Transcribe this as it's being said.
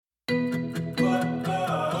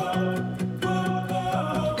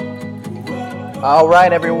All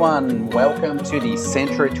right, everyone. Welcome to the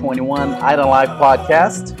Century 21 Island Life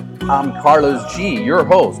podcast. I'm Carlos G., your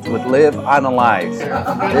host with Live Island Life.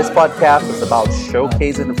 This podcast is about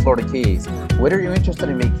showcasing the Florida Keys. Whether you're interested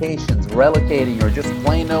in vacations, relocating, or just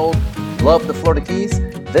plain old love the Florida Keys,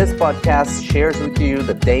 this podcast shares with you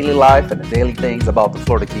the daily life and the daily things about the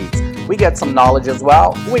Florida Keys. We get some knowledge as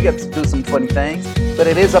well. We get to do some funny things, but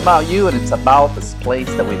it is about you and it's about this place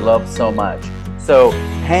that we love so much. So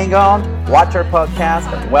hang on, watch our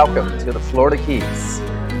podcast, and welcome to the Florida Keys.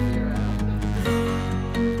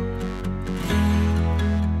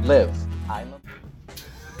 Live Island.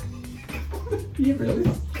 You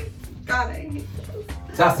really? God, I hate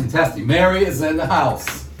those. Testing. Mary is in the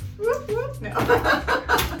house. Whoop, whoop. No.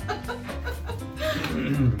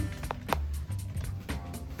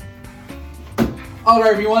 All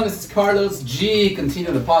right, everyone. This is Carlos G.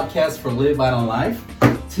 Continue the podcast for Live Island Life.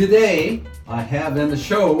 Today, I have in the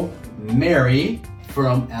show Mary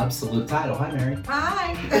from Absolute Title. Hi, Mary.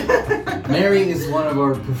 Hi. Mary is one of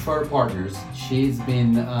our preferred partners. She's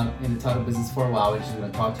been in the title business for a while, and she's going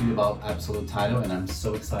to talk to you about Absolute Title. And I'm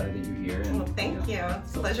so excited that you're here. And, Well, thank you.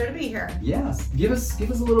 It's a pleasure to be here. Yes, give us a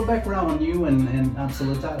little background on you and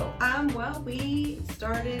Absolute Title. Well, we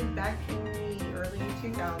started back in the early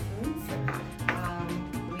 2000s.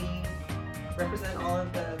 We represent all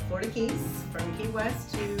of the Florida Keys from Key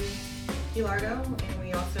West to Key Largo, and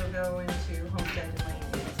we also go into Homestead and Miami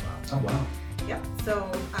as well. Oh, wow. Yeah. So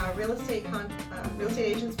real estate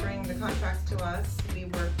agents bring the contracts to us. We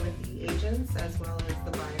work with the agents as well as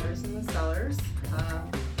the buyers and the sellers.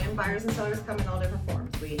 And buyers and sellers come in all different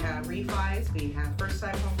forms. We have refis, we have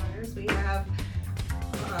first-time home buyers, we have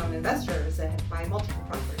investors that buy multiple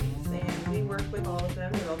properties, and we work with all of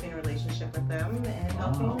them, developing a relationship with them and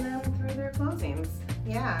helping them through their closings.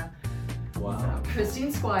 Yeah. Wow.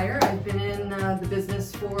 Christine Squire. I've been in the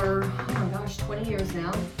business for, 20 years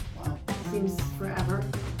now. Wow. Seems forever.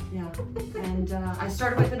 Yeah. And I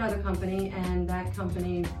started with another company, and that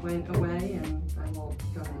company went away, and I won't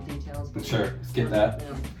go into details. But Sure, skip that.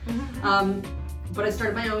 But I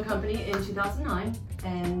started my own company in 2009,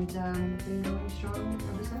 and been going strong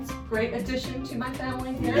ever since. Great addition to my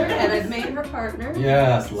family here, and I've made her partner.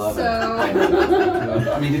 Yes, love it. So.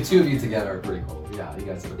 I mean, the two of you together are pretty cool. Yeah, you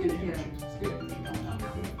guys have a good Yeah. energy. It's good energy going on.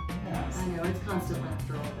 Yes. I know, it's constant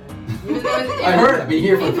laughter all day. Even though I heard it. I've been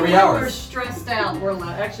here for even 3 when hours. we're stressed out, we're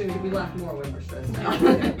actually, we laugh more when we're stressed out. We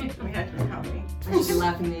had to copy. I should be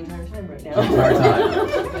laughing the entire time right now. The entire time.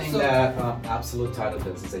 The thing that Absolute Title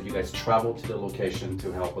does is that you guys travel to the location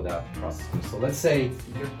to help with that process. So let's say,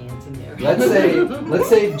 Your hands in there. let's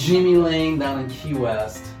say Jimmy Lane down in Key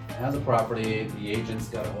West has a property. The agent's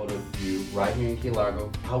got a hold of you right here in Key Largo.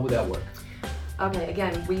 How would that work? Okay,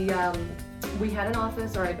 again, we had an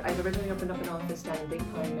office, or I originally opened up an office down in Big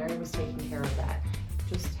Pine. Mary was taking care of that.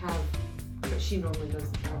 She normally does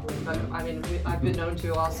the traveling, but I mean, I've been known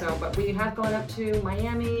to also. But we have gone up to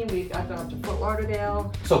Miami. I've gone up to Fort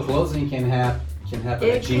Lauderdale. So closing can happen at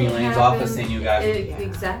It Jimmy can Lane's happen. office, and you guys.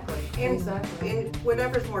 Exactly. And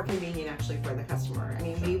whatever's more convenient actually for the customer. I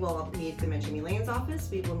mean, we will meet them at Jimmy Lane's office.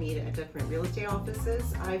 We will meet at different real estate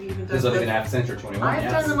offices. I've even done Because of an Century 21. I've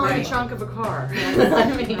yes. done them on the Right. trunk of a car.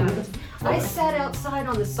 I mean, I sat outside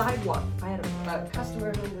on the sidewalk. I had a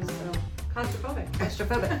customer who was claustrophobic.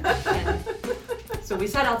 And so we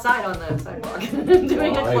sat outside on the sidewalk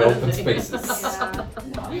doing All it. right, open spaces. Yeah.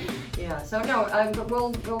 Wow. Yeah. So no, but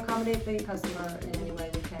we'll accommodate the customer in any way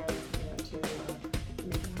we can, to make it happen.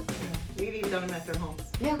 We've even done them at their homes.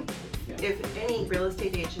 Yeah. If any real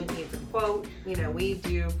estate agent needs a quote, we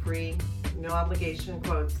do free, no obligation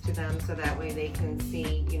quotes to them, so that way they can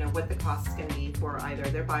see, what the cost is going to be for either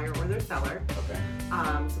their buyer or their seller. Okay.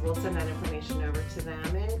 So we'll send that information over to them,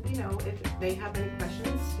 and if they have any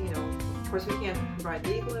questions, of course we can't provide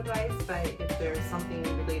legal advice, but if there's something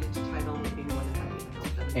related to title, we'd be more than happy to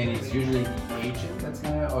help them. And it's usually the agent that's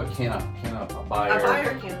gonna, or can a buyer? A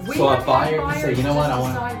buyer can. We So a have buyer had can say, buyers you know what, just I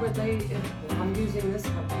want. decide what if I'm using this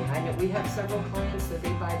company. I know we have several clients that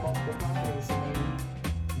they buy multiple properties and they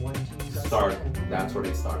want to use us. Start. again. That's where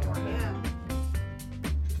they start. Yeah.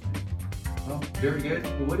 Oh, very good.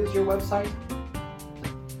 What is your website?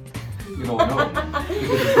 You don't know.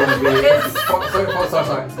 Because it's going to be.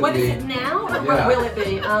 Sorry. It's What gonna is be- it now, or Yeah. what will it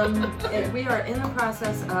be? We are in the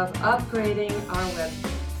process of upgrading our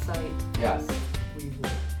website. Yes. We will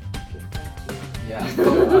get back to you. Yeah.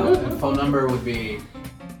 And phone number would be.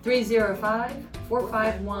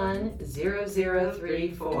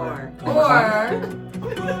 305-451-0034 or One more time.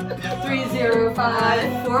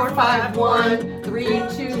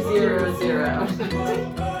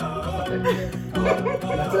 305-451-3200.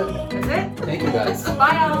 That's it. That's it. Thank you guys.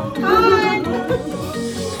 Bye, all. Bye.